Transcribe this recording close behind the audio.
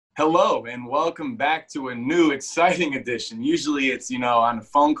Hello and welcome back to a new exciting edition. Usually it's, on a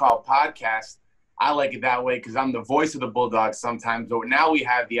phone call podcast. I like it that way because I'm the voice of the Bulldogs sometimes. But now we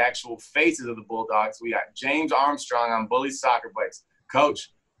have the actual faces of the Bulldogs. We got James Armstrong on Bully Soccer Bites.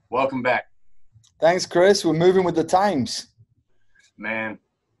 Coach, welcome back. Thanks, Chris. We're moving with the times. Man,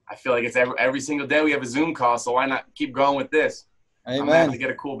 I feel like it's every single day we have a Zoom call, so why not keep going with this? Amen. I'm going to have to get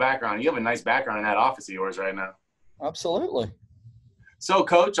a cool background. You have a nice background in that office of yours right now. Absolutely. So,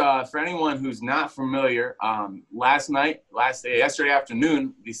 Coach, for anyone who's not familiar, yesterday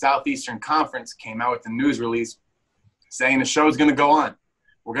afternoon, the Southeastern Conference came out with a news release saying the show's going to go on.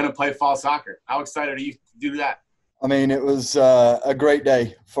 We're going to play fall soccer. How excited are you to do that? I mean, it was a great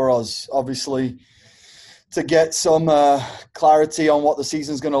day for us, obviously, to get some clarity on what the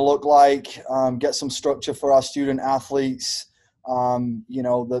season's going to look like, get some structure for our student athletes,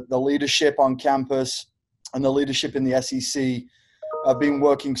 the leadership on campus and the leadership in the SEC. I've been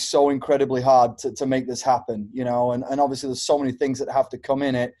working so incredibly hard to make this happen, and obviously there's so many things that have to come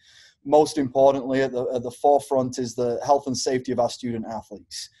in it. Most importantly, at the forefront is the health and safety of our student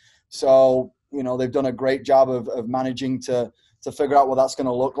athletes. So, they've done a great job of managing to figure out what that's going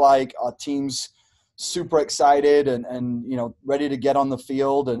to look like. Our team's super excited and ready to get on the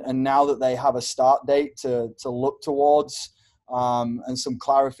field. And now that they have a start date to look towards and some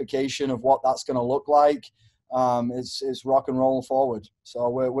clarification of what that's going to look like, it's rock and roll forward. So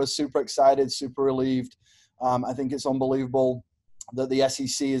we're super excited, super relieved. I think it's unbelievable that the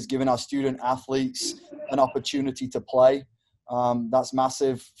SEC is giving our student athletes an opportunity to play. That's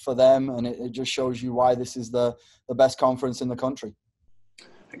massive for them, and it just shows you why this is the best conference in the country.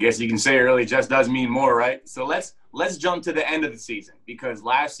 I guess you can say it really just does mean more, right? So let's jump to the end of the season, because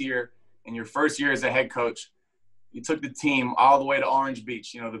last year, in your first year as a head coach, you took the team all the way to Orange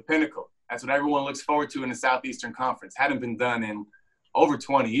Beach, the pinnacle. That's what everyone looks forward to in the Southeastern Conference. Hadn't been done in over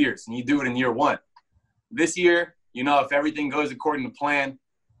 20 years, and you do it in year one. This year, if everything goes according to plan,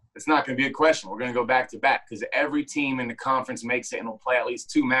 it's not going to be a question. We're going to go back-to-back because every team in the conference makes it and will play at least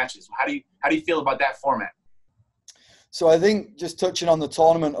 2 matches. How do you feel about that format? So I think just touching on the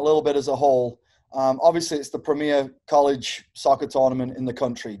tournament a little bit as a whole, obviously it's the premier college soccer tournament in the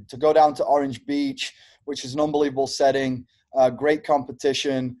country. To go down to Orange Beach, which is an unbelievable setting, great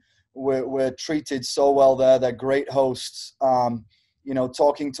competition, we're treated so well there. They're great hosts.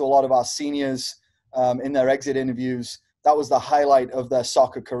 Talking to a lot of our seniors in their exit interviews, that was the highlight of their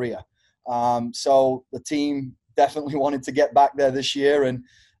soccer career. So the team definitely wanted to get back there this year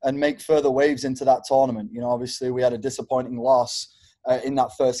and make further waves into that tournament. Obviously we had a disappointing loss in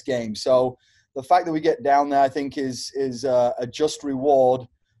that first game. So the fact that we get down there, I think is a just reward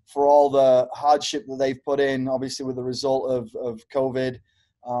for all the hardship that they've put in, obviously with the result of COVID.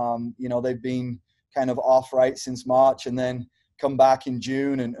 They've been kind of off right since March and then come back in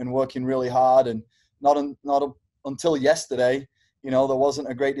June and working really hard. And not until yesterday, there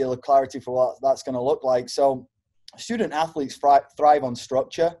wasn't a great deal of clarity for what that's going to look like. So student athletes thrive on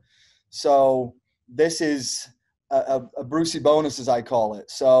structure. So this is a Brucey bonus, as I call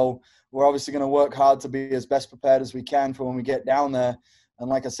it. So we're obviously going to work hard to be as best prepared as we can for when we get down there. And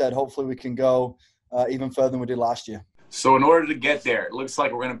like I said, hopefully we can go even further than we did last year. So in order to get there, it looks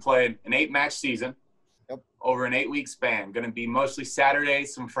like we're going to play an 8-match season over an 8-week span. Going to be mostly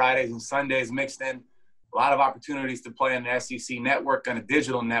Saturdays, some Fridays, and Sundays mixed in. A lot of opportunities to play on the SEC network, on a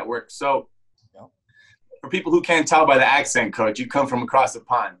digital network. So for people who can't tell by the accent, Coach, you come from across the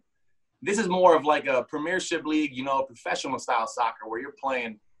pond. This is more of like a Premiership League, professional style soccer where you're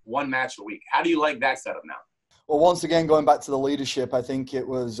playing 1 match a week. How do you like that setup now? Well, once again, going back to the leadership, I think it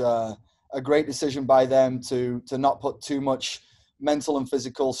was a great decision by them to not put too much mental and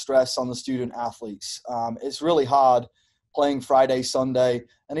physical stress on the student athletes. It's really hard playing Friday, Sunday,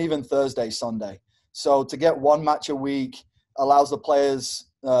 and even Thursday, Sunday. So to get 1 match a week allows the players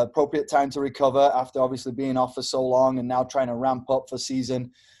appropriate time to recover after obviously being off for so long and now trying to ramp up for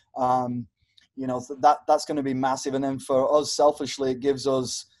season. So that's going to be massive. And then for us, selfishly, it gives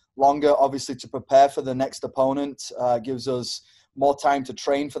us longer, obviously, to prepare for the next opponent. Gives us more time to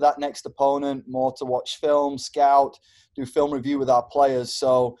train for that next opponent, more to watch film, scout, do film review with our players.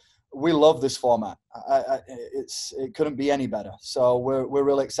 So we love this format. It couldn't be any better. So we're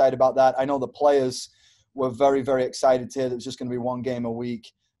really excited about that. I know the players were very, very excited to hear that it was just going to be 1 game a week.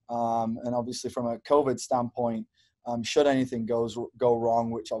 And obviously from a COVID standpoint, should anything go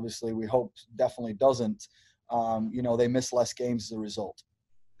wrong, which obviously we hope definitely doesn't, they miss less games as a result.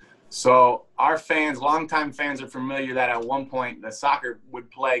 So our fans, longtime fans, are familiar that at one point the soccer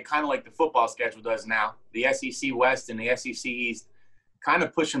would play kind of like the football schedule does now. The SEC West and the SEC East kind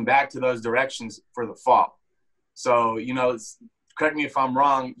of pushing back to those directions for the fall. So, correct me if I'm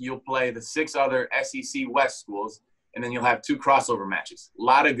wrong, you'll play the 6 other SEC West schools, and then you'll have 2 crossover matches. A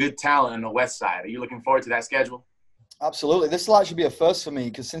lot of good talent on the West side. Are you looking forward to that schedule? Absolutely. This will actually be a first for me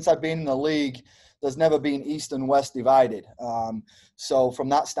because since I've been in the league, there's never been East and West divided. So from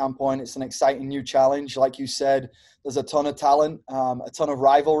that standpoint, it's an exciting new challenge. Like you said, there's a ton of talent, a ton of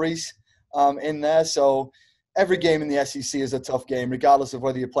rivalries in there. So every game in the SEC is a tough game, regardless of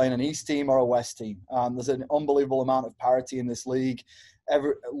whether you're playing an East team or a West team. There's an unbelievable amount of parity in this league.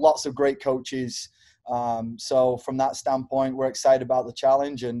 Lots of great coaches. So from that standpoint, we're excited about the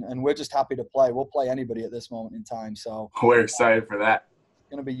challenge, and we're just happy to play. We'll play anybody at this moment in time. So we're excited for that. It's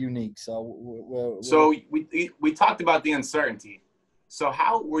going to be unique. So so we talked about the uncertainty. So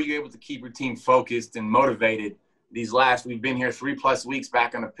how were you able to keep your team focused and motivated these last, we've been here 3+ weeks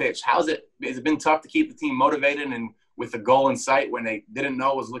back on the pitch. Has it been tough to keep the team motivated and with a goal in sight when they didn't know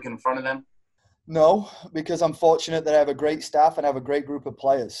what was looking in front of them? No, because I'm fortunate that I have a great staff and I have a great group of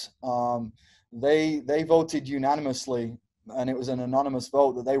players. They voted unanimously, and it was an anonymous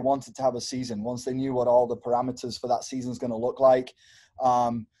vote, that they wanted to have a season once they knew what all the parameters for that season is going to look like.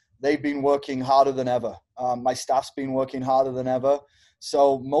 They've been working harder than ever. My staff's been working harder than ever.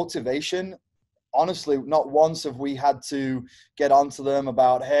 So motivation, honestly, not once have we had to get onto them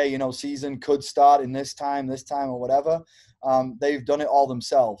about, hey, season could start in this time or whatever. They've done it all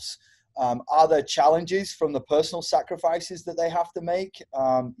themselves. Are there challenges from the personal sacrifices that they have to make?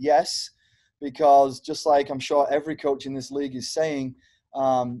 Yes, because just like I'm sure every coach in this league is saying, a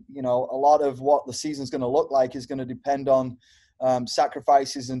lot of what the season's going to look like is going to depend on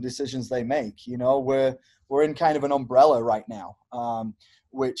sacrifices and decisions they make. We're in kind of an umbrella right now,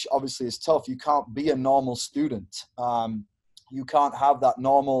 which obviously is tough. You can't be a normal student. You can't have that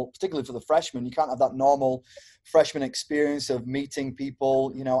normal, particularly for the freshmen, you can't have that normal freshman experience of meeting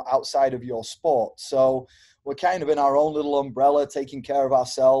people, outside of your sport. So we're kind of in our own little umbrella, taking care of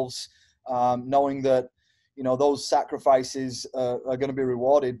ourselves, knowing that, those sacrifices are going to be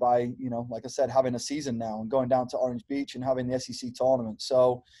rewarded by, like I said, having a season now and going down to Orange Beach and having the SEC tournament.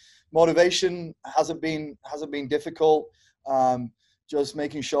 So motivation hasn't been difficult. Just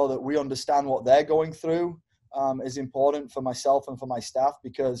making sure that we understand what they're going through is important for myself and for my staff,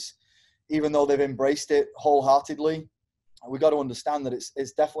 because even though they've embraced it wholeheartedly, we got to understand that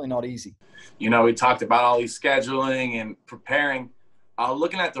it's definitely not easy. We talked about all these scheduling and preparing.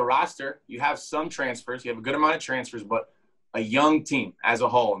 Looking at the roster, you have some transfers. You have a good amount of transfers, but a young team as a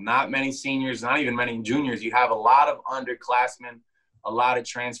whole. Not many seniors, not even many juniors. You have a lot of underclassmen, a lot of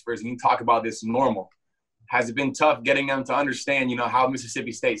transfers. And you talk about this normal. Has it been tough getting them to understand, how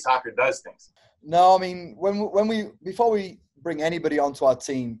Mississippi State soccer does things? No, I mean, before we bring anybody onto our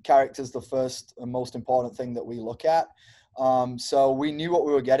team, character's the first and most important thing that we look at. So we knew what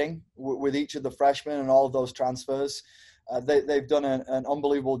we were getting with each of the freshmen and all of those transfers. They've done an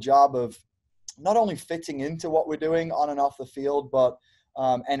unbelievable job of not only fitting into what we're doing on and off the field, but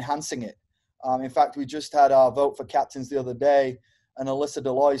enhancing it. In fact, we just had our vote for captains the other day, and Alyssa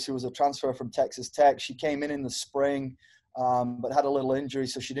Delois, who was a transfer from Texas Tech, she came in the spring, but had a little injury,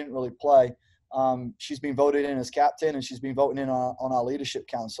 so she didn't really play. She's been voted in as captain, and she's been voted in on our leadership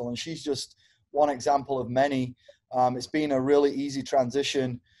council, and she's just one example of many. It's been a really easy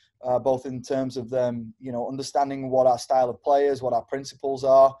transition, both in terms of them, understanding what our style of play is, what our principles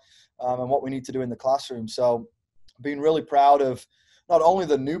are, and what we need to do in the classroom. So being really proud of not only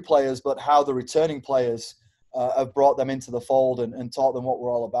the new players, but how the returning players have brought them into the fold and taught them what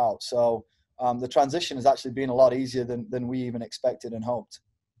we're all about. So the transition has actually been a lot easier than we even expected and hoped.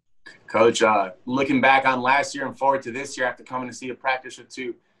 Coach, looking back on last year and forward to this year after coming to see a practice or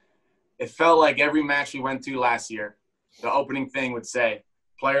two, it felt like every match we went to last year, the opening thing would say,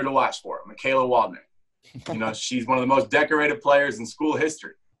 player to watch for, Michaela Waldner. She's one of the most decorated players in school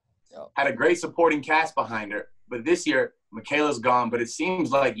history. Yep. Had a great supporting cast behind her. But this year, Michaela's gone, but it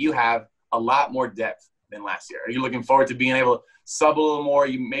seems like you have a lot more depth than last year. Are you looking forward to being able to sub a little more?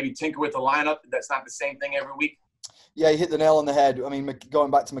 You maybe tinker with the lineup. That's not the same thing every week. Yeah, you hit the nail on the head. I mean,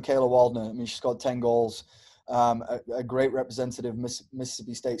 going back to Michaela Waldner, she scored 10 goals. A great representative of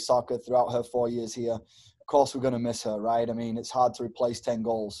Mississippi State soccer throughout her 4 years here. Of course, we're going to miss her, right? I mean, it's hard to replace 10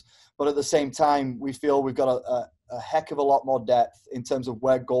 goals. But at the same time, we feel we've got a heck of a lot more depth in terms of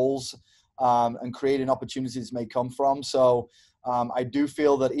where goals and creating opportunities may come from. So I do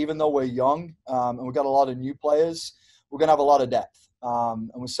feel that even though we're young and we've got a lot of new players, we're going to have a lot of depth.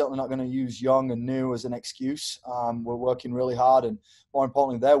 And we're certainly not going to use young and new as an excuse. We're working really hard, and more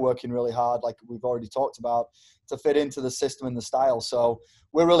importantly, they're working really hard, like we've already talked about, to fit into the system and the style. So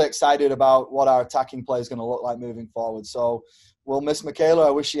we're really excited about what our attacking play is going to look like moving forward. So we'll miss Michaela.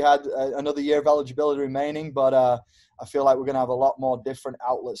 I wish she had another year of eligibility remaining, but I feel like we're going to have a lot more different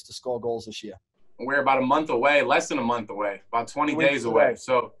outlets to score goals this year. We're about a month away, less than a month away, about 20 days away.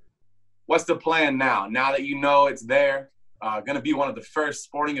 So what's the plan now? Now that you know it's there, going to be one of the first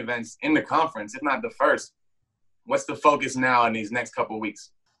sporting events in the conference, if not the first. What's the focus now in these next couple of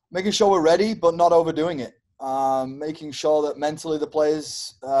weeks? Making sure we're ready, but not overdoing it. Making sure that mentally the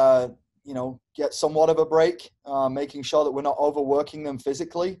players, get somewhat of a break. Making sure that we're not overworking them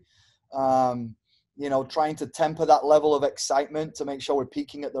physically. Trying to temper that level of excitement to make sure we're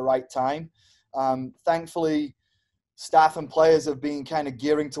peaking at the right time. Thankfully, staff and players have been kind of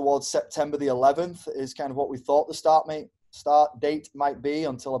gearing towards September the 11th is kind of what we thought the start date might be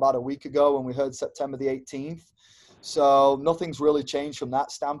until about a week ago when we heard September the 18th. So nothing's really changed from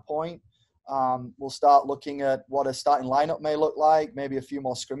that standpoint. We'll start looking at what a starting lineup may look like, maybe a few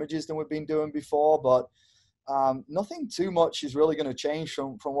more scrimmages than we've been doing before, but nothing too much is really going to change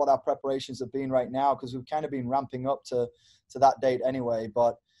from what our preparations have been right now, because we've kind of been ramping up to that date anyway.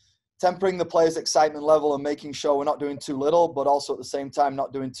 But tempering the players' excitement level and making sure we're not doing too little, but also at the same time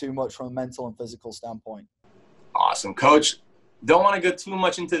not doing too much from a mental and physical standpoint. Awesome, Coach. Don't want to go too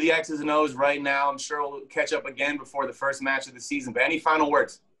much into the X's and O's right now. I'm sure we'll catch up again before the first match of the season. But any final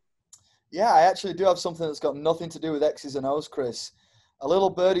words? Yeah, I actually do have something that's got nothing to do with X's and O's, Chris. A little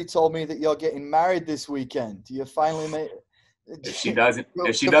birdie told me that you're getting married this weekend. You finally made. If she doesn't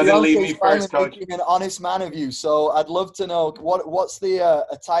leave me first, Coach. Making an honest man of you. So I'd love to know what's the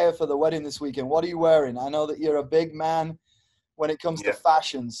attire for the wedding this weekend. What are you wearing? I know that you're a big man when it comes to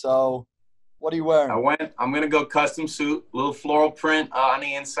fashion. So what are you wearing? I'm gonna go custom suit, little floral print on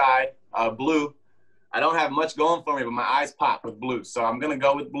the inside, blue. I don't have much going for me, but my eyes pop with blue, so I'm gonna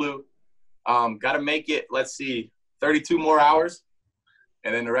go with blue. Got to make it. Let's see, 32 more hours,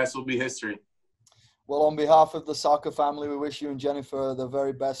 and then the rest will be history. Well, on behalf of the soccer family, we wish you and Jennifer the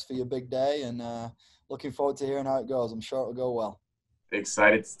very best for your big day, and looking forward to hearing how it goes. I'm sure it'll go well.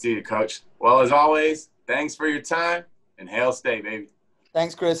 Excited to see you, Coach. Well, as always, thanks for your time, and Hail State, baby.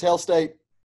 Thanks, Chris. Hail State.